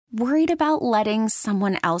Worried about letting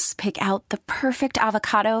someone else pick out the perfect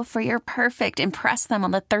avocado for your perfect impress them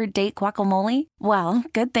on the third date guacamole? Well,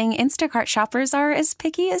 good thing Instacart shoppers are as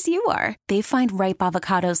picky as you are. They find ripe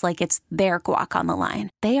avocados like it's their guac on the line.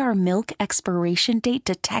 They are milk expiration date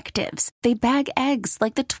detectives. They bag eggs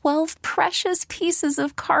like the 12 precious pieces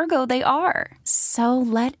of cargo they are. So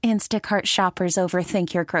let Instacart shoppers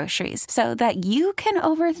overthink your groceries so that you can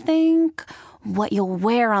overthink what you'll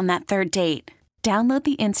wear on that third date. Download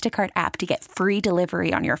the Instacart app to get free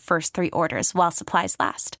delivery on your first 3 orders while supplies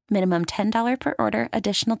last. Minimum $10 per order.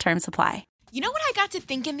 Additional terms apply. You know what I got to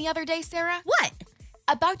thinking the other day, Sarah? What?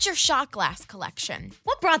 About your shot glass collection.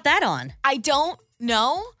 What brought that on? I don't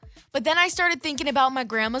know, but then I started thinking about my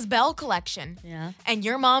grandma's bell collection. Yeah. And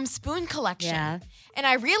your mom's spoon collection. Yeah. And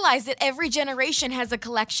I realized that every generation has a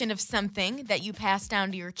collection of something that you pass down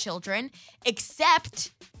to your children,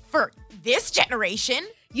 except for this generation.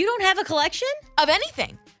 You don't have a collection? Of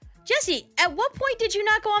anything. Jesse, at what point did you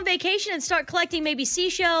not go on vacation and start collecting maybe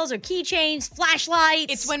seashells or keychains,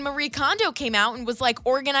 flashlights? It's when Marie Kondo came out and was like,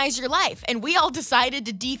 organize your life. And we all decided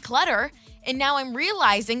to declutter. And now I'm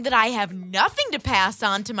realizing that I have nothing to pass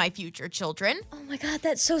on to my future children. Oh my God,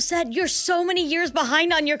 that's so sad. You're so many years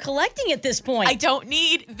behind on your collecting at this point. I don't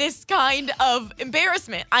need this kind of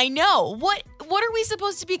embarrassment. I know. What are we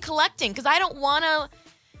supposed to be collecting? Because I don't want to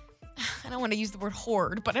use the word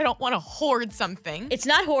hoard, but I don't want to hoard something. It's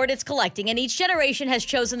not hoard, it's collecting. And each generation has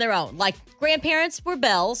chosen their own. Like grandparents were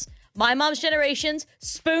bells. My mom's generations,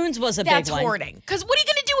 spoons was a big one. That's hoarding. Because what are you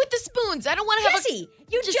going to do with the spoons? I don't want to have Jesse,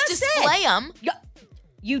 you just display them.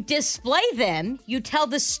 You display them, you tell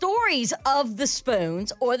the stories of the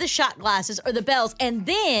spoons or the shot glasses or the bells, and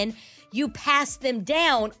then you pass them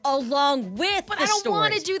down along with But the I don't stories.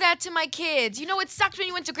 want to do that to my kids. You know, it sucked when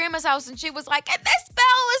you went to Grandma's house and she was like, and this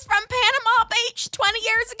bell is from Panama Beach 20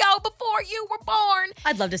 years ago before you were born.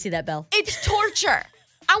 I'd love to see that bell. It's torture.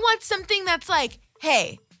 I want something that's like,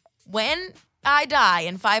 hey, when I die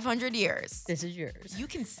in 500 years, This is yours. you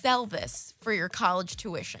can sell this for your college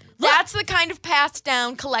tuition. That's the kind of passed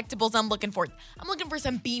down collectibles I'm looking for. I'm looking for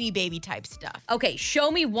some Beanie Baby type stuff. Okay,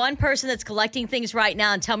 show me one person that's collecting things right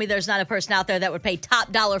now and tell me there's not a person out there that would pay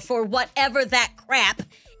top dollar for whatever that crap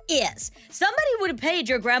is. Somebody would have paid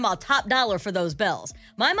your grandma top dollar for those bells.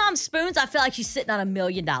 My mom's spoons, I feel like she's sitting on $1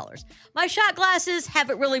 million. My shot glasses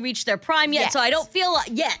haven't really reached their prime yet, so I don't feel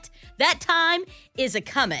like yet. That time is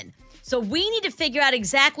a-coming. So we need to figure out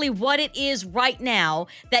exactly what it is right now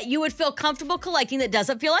that you would feel comfortable collecting that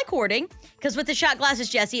doesn't feel like hoarding. Because with the shot glasses,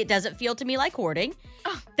 Jesse, it doesn't feel to me like hoarding.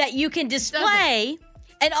 That you can display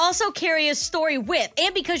and also carry a story with.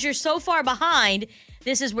 And because you're so far behind,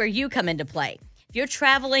 this is where you come into play. If you're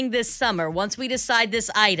traveling this summer, once we decide this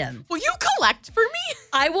item, Will you collect for me?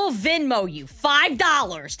 I will Venmo you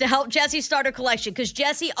 $5 to help Jesse start her collection. Because,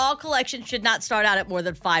 Jesse, all collections should not start out at more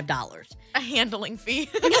than $5. A handling fee.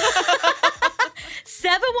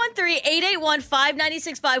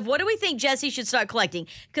 713-881-5965. What do we think Jesse should start collecting?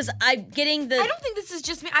 Because I'm getting the... I don't think this is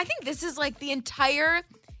just me. I think this is like the entire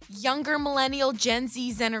younger millennial Gen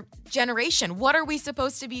Z generation. What are we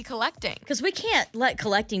supposed to be collecting? Because we can't let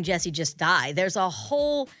collecting Jesse just die. There's a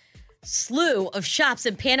whole slew of shops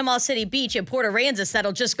in Panama City Beach and Port Aransas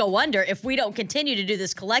that'll just go under if we don't continue to do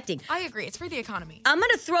this collecting. I agree. It's for the economy. I'm going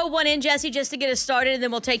to throw one in, Jesse, just to get us started, and then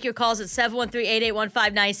we'll take your calls at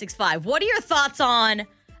 713-881-5965. What are your thoughts on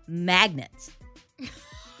magnets?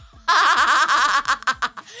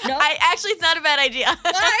 No? It's not a bad idea. All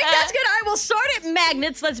right, that's good. All right, we'll start at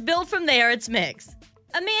magnets. Let's build from there. It's mixed.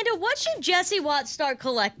 Amanda, what should Jesse Watts start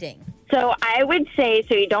collecting? So I would say,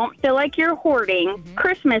 so you don't feel like you're hoarding,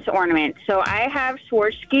 Christmas ornaments. So I have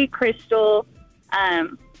Swarovski crystal.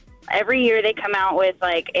 Every year they come out with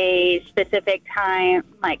like a specific time,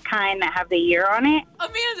 like kind that have the year on it.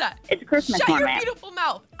 Amanda, It's a Christmas shut ornament. your beautiful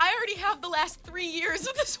mouth. I already have the last 3 years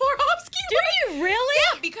of the Swarovski. Do you really?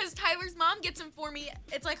 Yeah, because Tyler's mom gets them for me.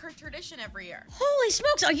 It's like her tradition every year. Holy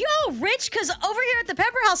smokes, are you all rich? Because over here at the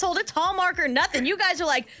Pepper household, it's Hallmark or nothing. You guys are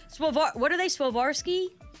like, what are they,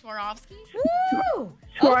 Swarovski? Swarovski? Woo!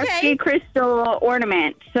 Swarovski Okay. crystal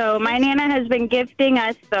ornament. So my Nana has been gifting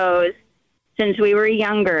us those since we were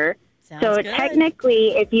younger. Sounds So good.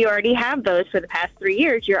 technically, if you already have those for the past 3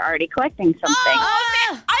 years, you're already collecting something. Oh,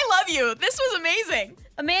 man, I love you. This was amazing.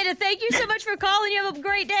 Amanda, thank you so much for calling. You have a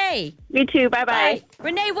great day. You too. Bye-bye.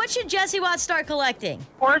 Renee, what should Jesse Watts start collecting?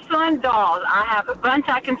 Porcelain dolls. I have a bunch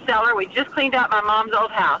I can sell her. We just cleaned out my mom's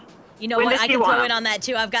old house. You know When what? does I she can want throw in them? on that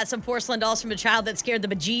too. I've got some porcelain dolls from a child that scared the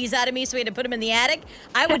bejeez out of me, so we had to put them in the attic.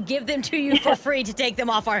 I would give them to you for free to take them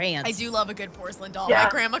off our hands. I do love a good porcelain doll. Yeah. My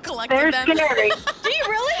grandma collected They're them. scary. Do you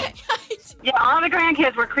really? Yeah, all the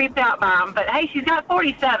grandkids were creeped out by them. But hey, she's got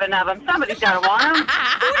 47 of them. Somebody's got to want them.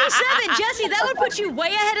 47, Jesse, that would put you way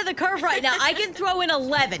ahead of the curve right now. I can throw in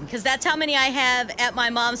 11 because that's how many I have at my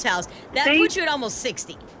mom's house. That See? puts you at almost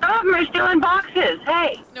 60. Some of them are still in boxes.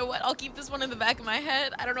 Hey. You know what? I'll keep this one in the back of my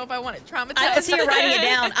head. I don't know if I want it traumatized. I don't see you writing it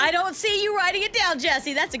down. I don't see you writing it down,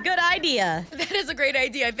 Jesse. That's a good idea. That is a great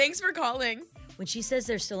idea. Thanks for calling. When she says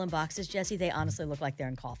they're still in boxes, Jesse, they honestly look like they're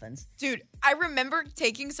in coffins. Dude, I remember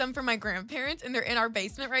taking some from my grandparents, and they're in our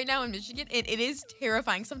basement right now in Michigan, and it is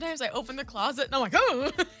terrifying. Sometimes I open the closet, and I'm like,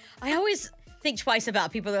 oh. I always think twice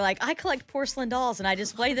about people. They're like, I collect porcelain dolls, and I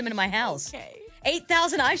display them in my house. Okay.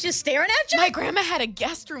 8,000 eyes just staring at you? My grandma had a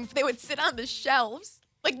guest room. They would sit on the shelves.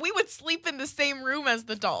 Like, we would sleep in the same room as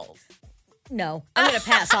the dolls. No, I'm going to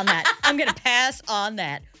pass on that. I'm going to pass on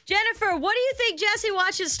that. Jennifer, what do you think Jesse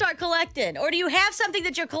Watts should start collecting? Or do you have something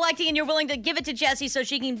that you're collecting and you're willing to give it to Jesse so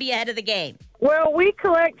she can be ahead of the game? Well, we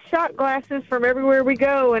collect shot glasses from everywhere we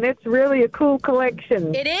go, and it's really a cool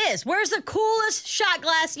collection. It is. Where's the coolest shot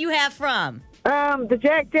glass you have from? The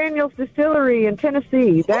Jack Daniels Distillery in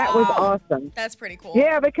Tennessee. That was awesome. That's pretty cool.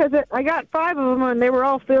 Yeah, because I got 5 of them, and they were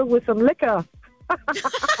all filled with some liquor.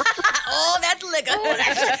 Oh, that's liquor.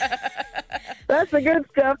 That's the good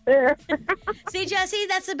stuff there. See, Jesse,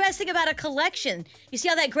 that's the best thing about a collection. You see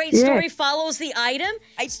how that great story follows the item?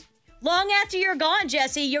 Long after you're gone,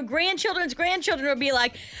 Jesse, your grandchildren's grandchildren will be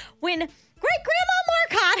like, when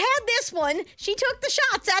Great-Grandma Marcotte had this one, she took the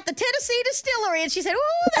shots at the Tennessee Distillery, and she said,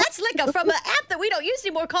 oh, that's liquor from an app that we don't use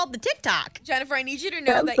anymore called the TikTok. Jennifer, I need you to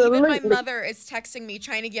know that even my Absolutely. mother is texting me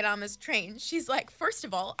trying to get on this train. She's like, first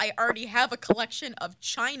of all, I already have a collection of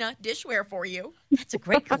China dishware for you. That's a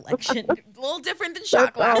great collection. A little different than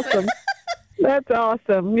shot That's glasses. awesome. That's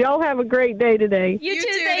awesome. Y'all have a great day today. You too,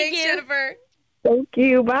 Thanks, thank you. Jennifer. Thank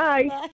you. Bye.